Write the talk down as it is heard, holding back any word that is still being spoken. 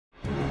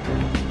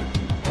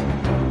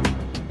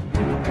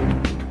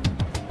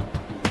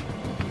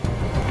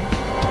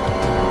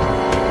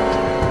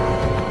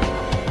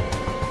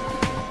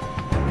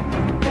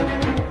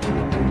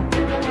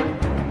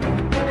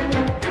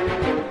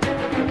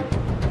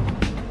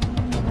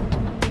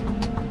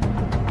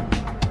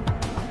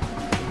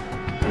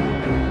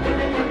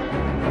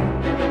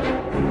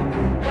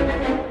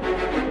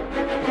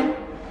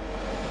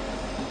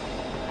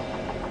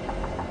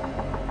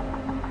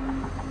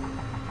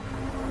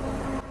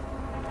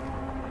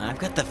I've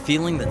got the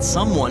feeling that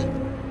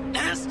someone...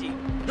 nasty!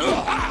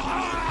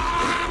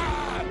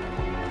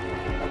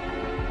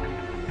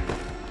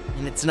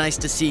 And it's nice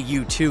to see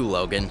you too,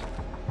 Logan.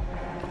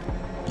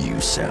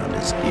 You sound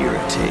as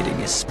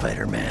irritating as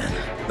Spider-Man,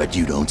 but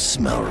you don't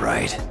smell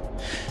right.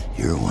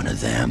 You're one of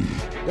them.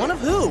 One of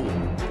who?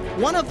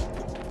 One of...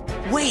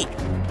 Wait,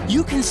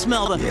 you can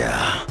smell the...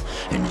 Yeah,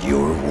 and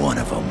you're one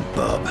of them,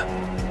 bub.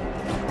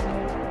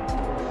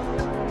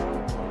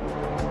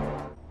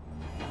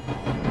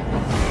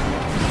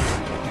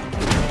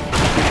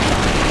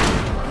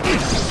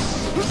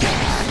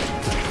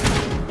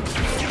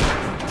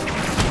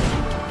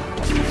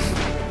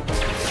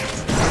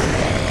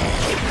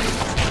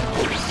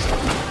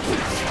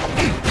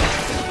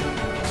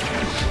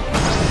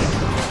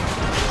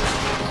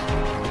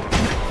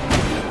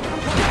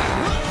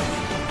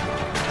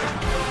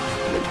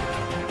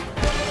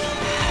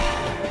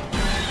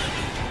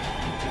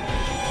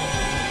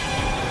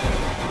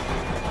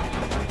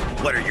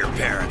 What are your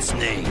parents'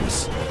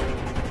 names?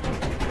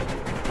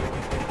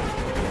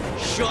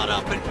 Shut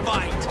up and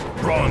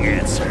fight! Wrong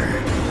answer.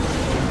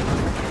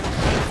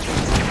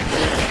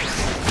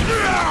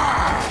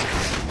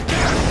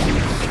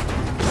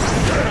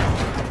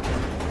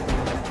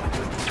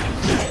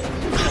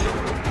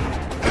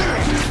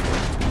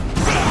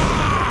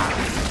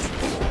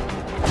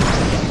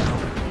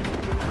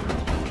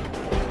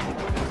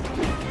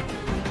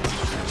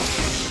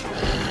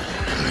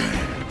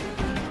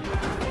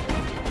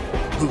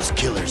 Whose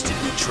killers did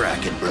we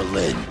track in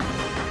Berlin?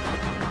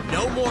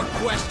 No more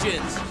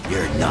questions!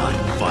 You're not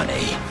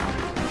funny.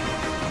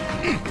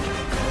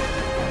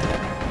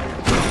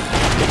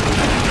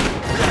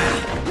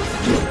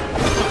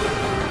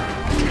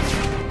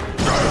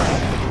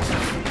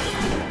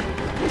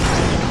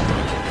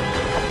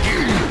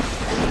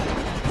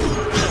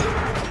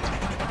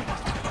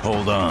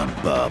 Hold on,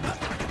 bub.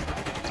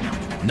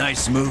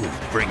 Nice move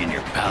bringing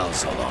your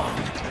pals along.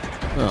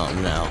 Oh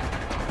no.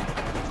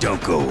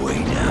 Don't go away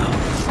now.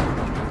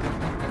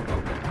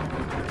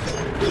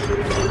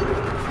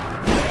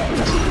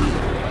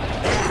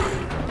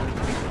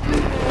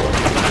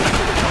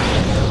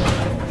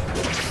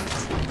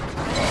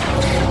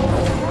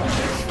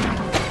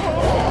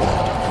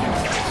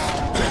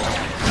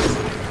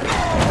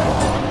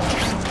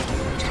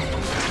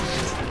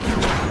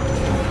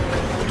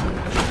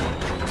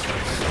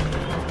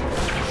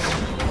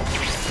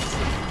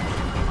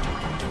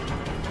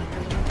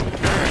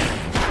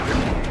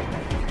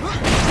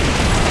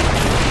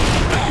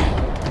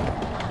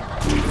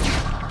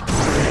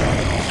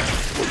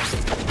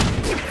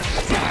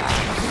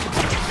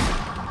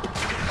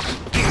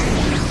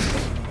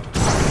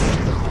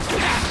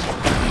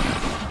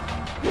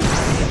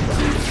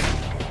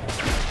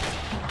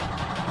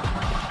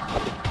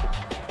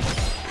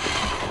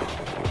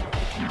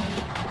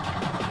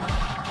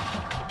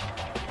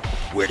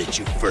 Where did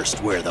you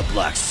first wear the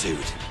black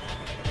suit?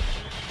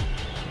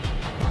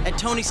 At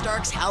Tony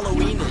Stark's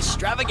Halloween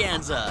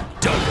extravaganza.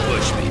 Don't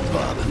push me,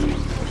 bub.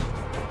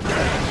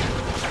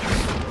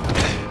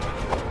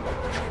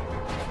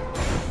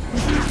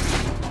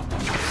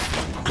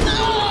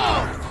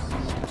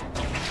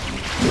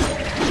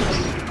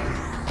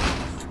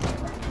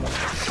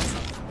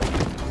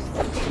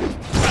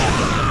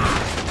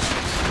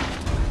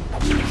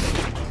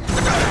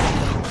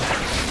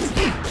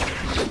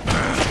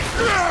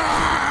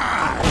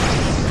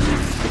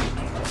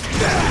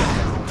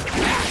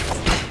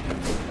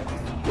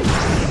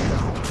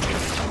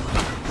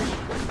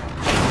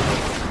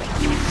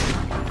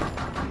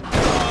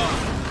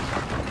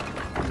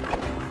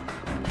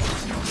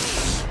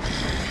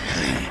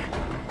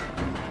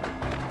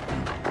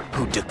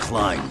 Who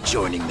declined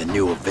joining the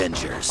new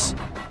Avengers?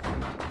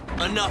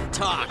 Enough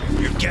talk!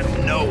 You're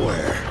getting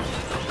nowhere.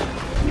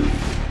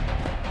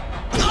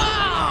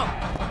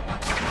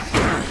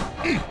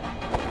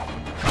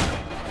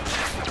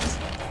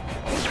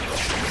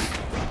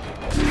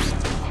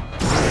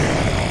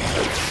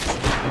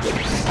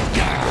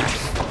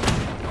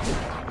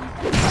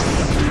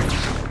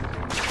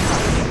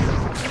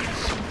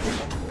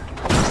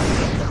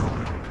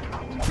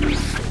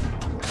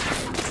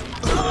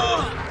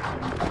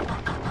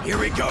 Here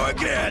we go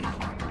again.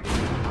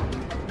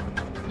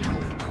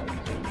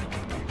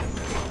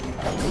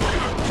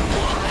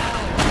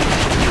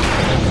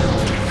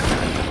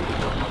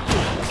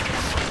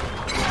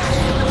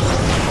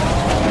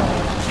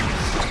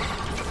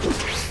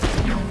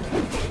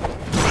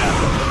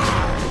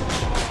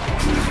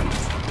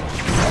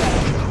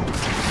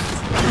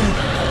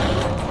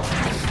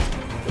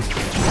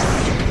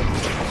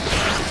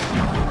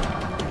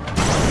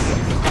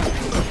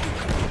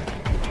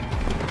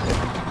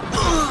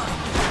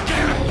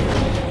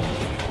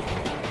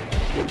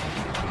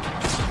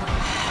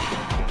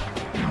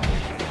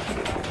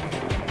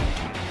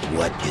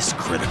 What is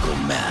critical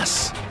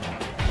mass?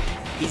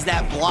 He's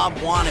that blob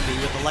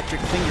wannabe with electric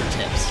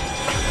fingertips.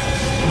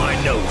 My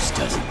nose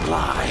doesn't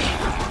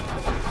lie.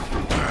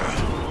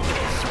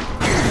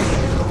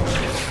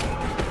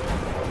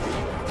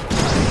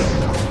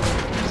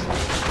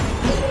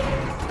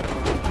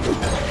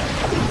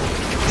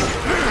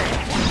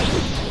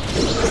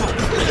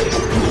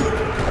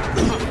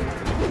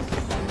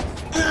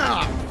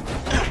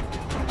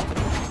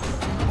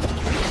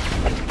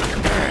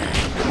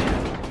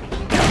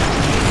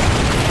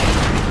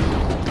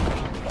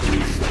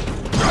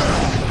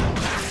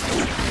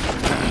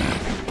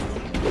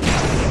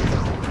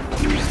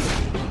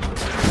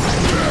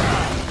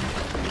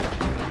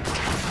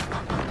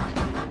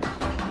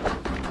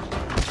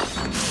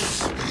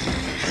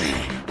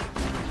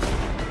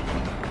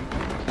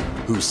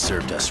 Who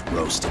served us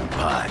roasted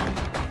pie?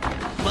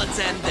 Let's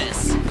end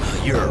this.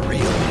 You're a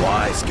real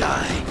wise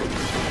guy.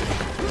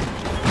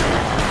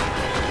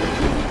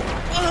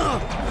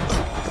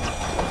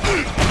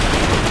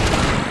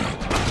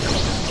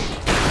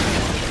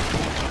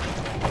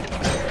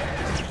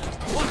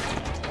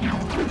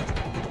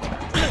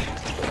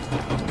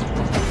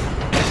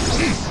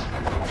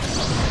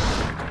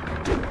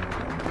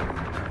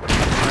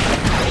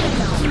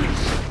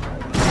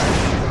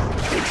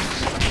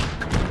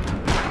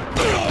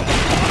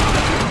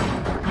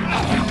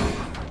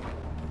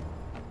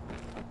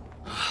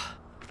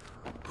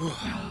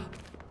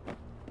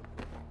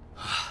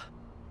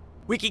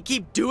 We can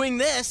keep doing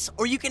this,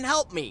 or you can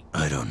help me.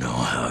 I don't know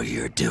how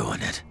you're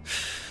doing it,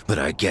 but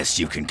I guess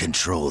you can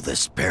control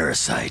this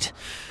parasite.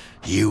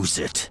 Use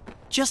it.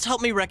 Just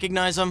help me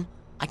recognize them.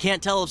 I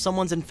can't tell if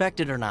someone's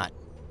infected or not.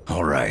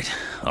 All right,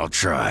 I'll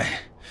try.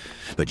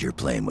 But you're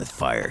playing with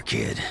fire,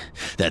 kid.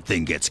 That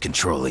thing gets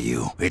control of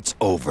you, it's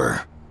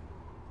over.